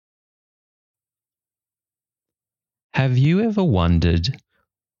Have you ever wondered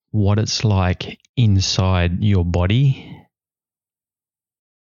what it's like inside your body?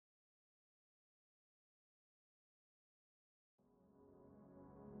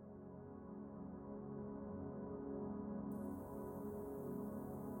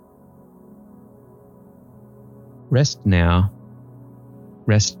 Rest now.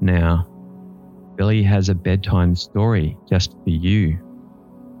 Rest now. Billie has a bedtime story just for you.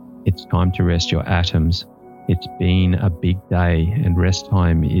 It's time to rest your atoms. It's been a big day and rest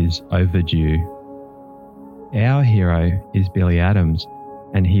time is overdue. Our hero is Billie Adams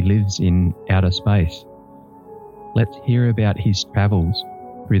and he lives in outer space. Let's hear about his travels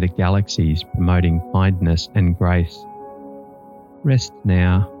through the galaxies promoting kindness and grace. Rest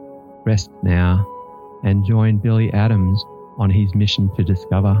now, and join Billie Adams on his mission to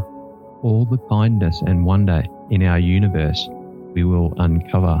discover all the kindness and wonder in our universe we will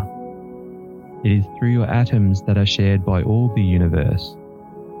uncover. It is through your atoms that are shared by all the universe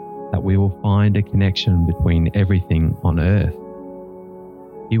that we will find a connection between everything on Earth.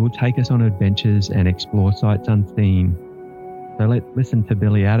 He will take us on adventures and explore sights unseen. So let's listen to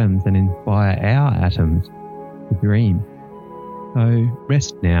Billie Adams and inspire our atoms to dream. So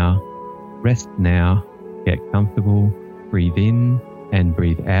rest now, get comfortable, breathe in and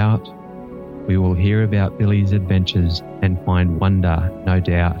breathe out. We will hear about Billie's adventures and find wonder, no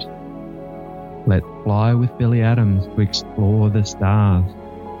doubt. Let's fly with Billie Adams to explore the stars.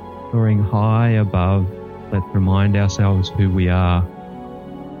 Soaring high above, let's remind ourselves who we are.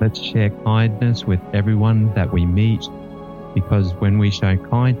 Let's share kindness with everyone that we meet, because when we show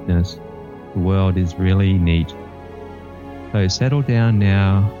kindness, the world is really neat. So settle down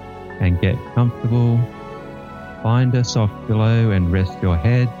now and get comfortable. Find a soft pillow and rest your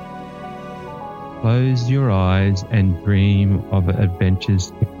head. Close your eyes and dream of adventures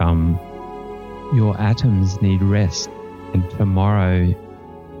to come. Your atoms need rest, and tomorrow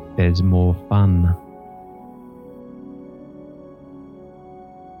there's more fun.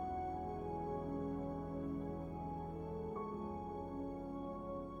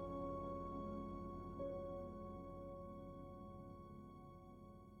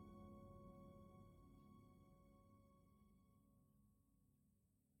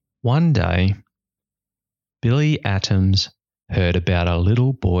 One day, Billie Adams heard about a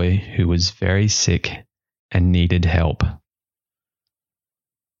little boy who was very sick and needed help.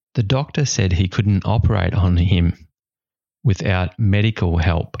 The doctor said he couldn't operate on him without medical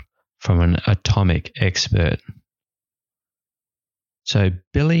help from an atomic expert. So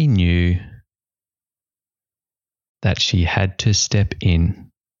Billie knew that she had to step in.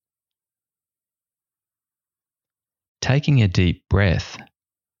 Taking a deep breath,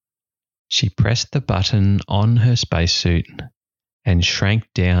 she pressed the button on her spacesuit and shrank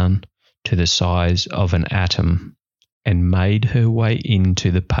down to the size of an atom and made her way into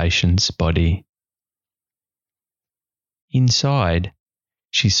the patient's body. Inside,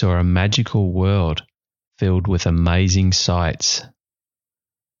 she saw a magical world filled with amazing sights.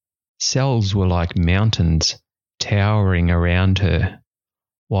 Cells were like mountains towering around her,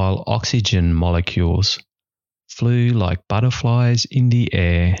 while oxygen molecules flew like butterflies in the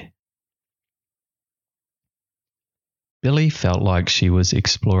air. Billie felt like she was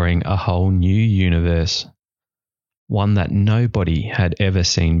exploring a whole new universe, one that nobody had ever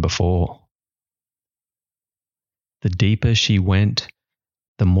seen before. The deeper she went,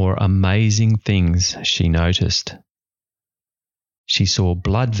 the more amazing things she noticed. She saw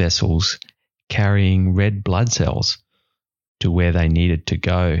blood vessels carrying red blood cells to where they needed to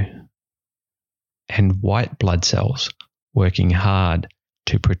go, and white blood cells working hard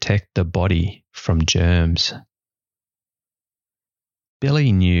to protect the body from germs.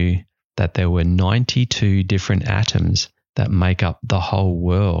 Billie knew that there were 92 different atoms that make up the whole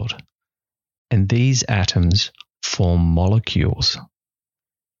world, and these atoms form molecules.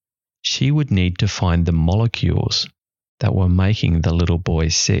 She would need to find the molecules that were making the little boy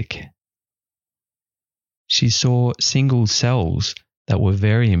sick. She saw single cells that were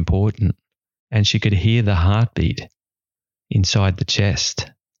very important, and she could hear the heartbeat inside the chest.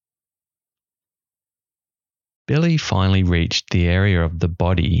 Billie finally reached the area of the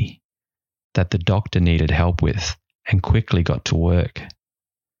body that the doctor needed help with and quickly got to work.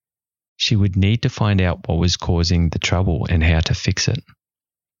 She would need to find out what was causing the trouble and how to fix it.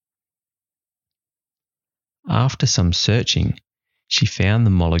 After some searching, she found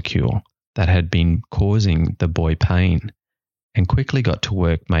the molecule that had been causing the boy pain and quickly got to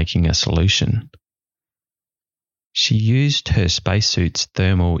work making a solution. She used her spacesuit's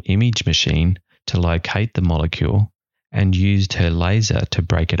thermal image machine to locate the molecule and used her laser to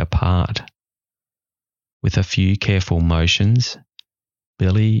break it apart. With a few careful motions,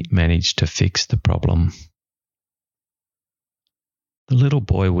 Billie managed to fix the problem. The little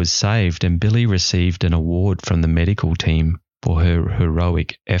boy was saved, and Billie received an award from the medical team for her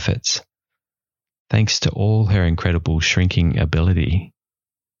heroic efforts, thanks to all her incredible shrinking ability.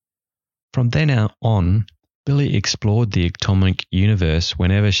 From then on, Billie explored the atomic universe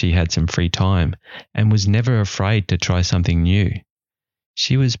whenever she had some free time and was never afraid to try something new.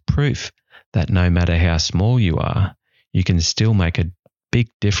 She was proof that no matter how small you are, you can still make a big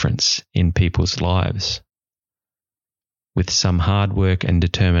difference in people's lives. With some hard work and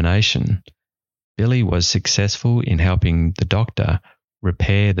determination, Billie was successful in helping the doctor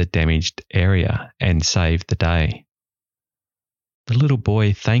repair the damaged area and save the day. The little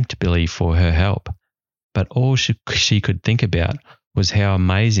boy thanked Billie for her help, but all she could think about was how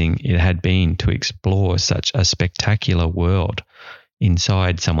amazing it had been to explore such a spectacular world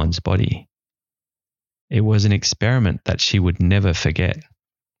inside someone's body. It was an experiment that she would never forget.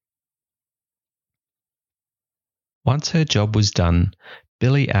 Once her job was done,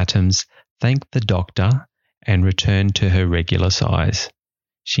 Billie Atoms thanked the doctor and returned to her regular size.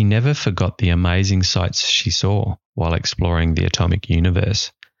 She never forgot the amazing sights she saw while exploring the atomic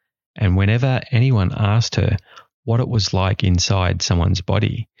universe, and whenever anyone asked her what it was like inside someone's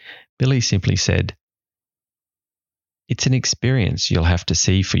body, Billie simply said, "It's an experience you'll have to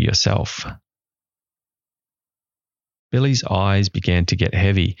see for yourself." Billie's eyes began to get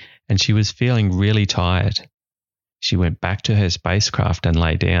heavy and she was feeling really tired. She went back to her spacecraft and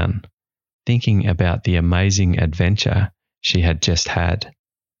lay down, thinking about the amazing adventure she had just had.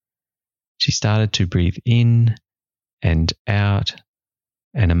 She started to breathe in and out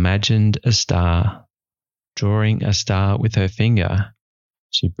and imagined a star. Drawing a star with her finger,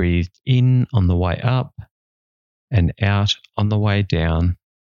 she breathed in on the way up and out on the way down.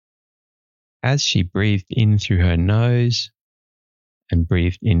 As she breathed in through her nose and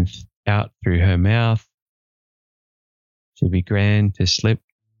breathed out through her mouth, she began to slip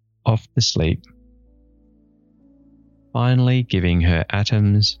off to sleep, finally giving her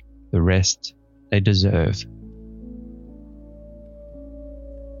atoms the rest they deserve.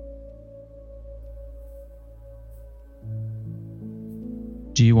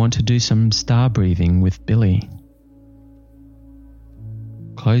 Do you want to do some star breathing with Billie?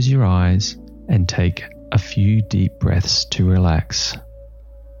 Close your eyes and take a few deep breaths to relax.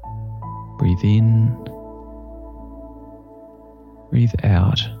 Breathe in, breathe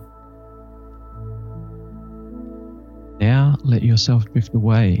out. Now let yourself drift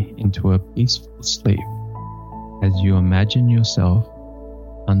away into a peaceful sleep as you imagine yourself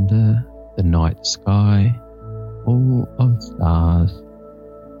under the night sky full of stars.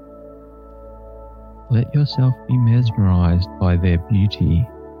 Let yourself be mesmerized by their beauty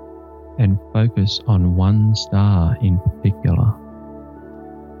and focus on one star in particular.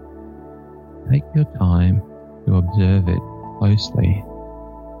 Take your time to observe it closely,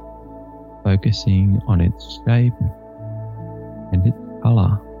 focusing on its shape and its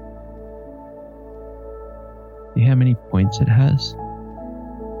color. See how many points it has?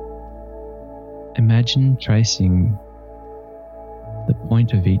 Imagine tracing the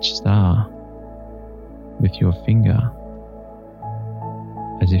point of each star with your finger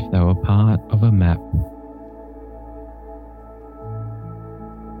as if they were part of a map.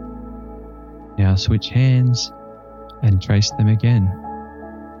 Now switch hands and trace them again,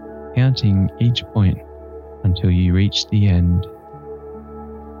 counting each point until you reach the end.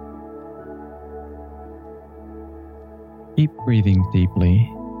 Keep breathing deeply.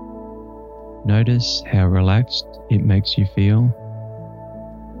 Notice how relaxed it makes you feel.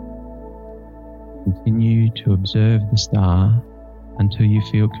 Continue to observe the star until you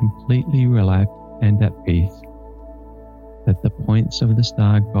feel completely relaxed and at peace. Let the points of the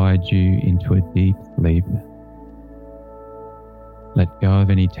star guide you into a deep sleep. Let go of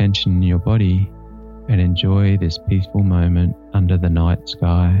any tension in your body and enjoy this peaceful moment under the night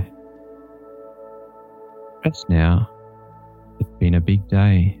sky. Rest now. It's been a big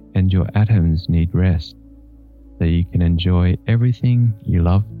day and your atoms need rest so you can enjoy everything you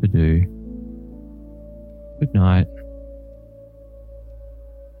love to do. Good night.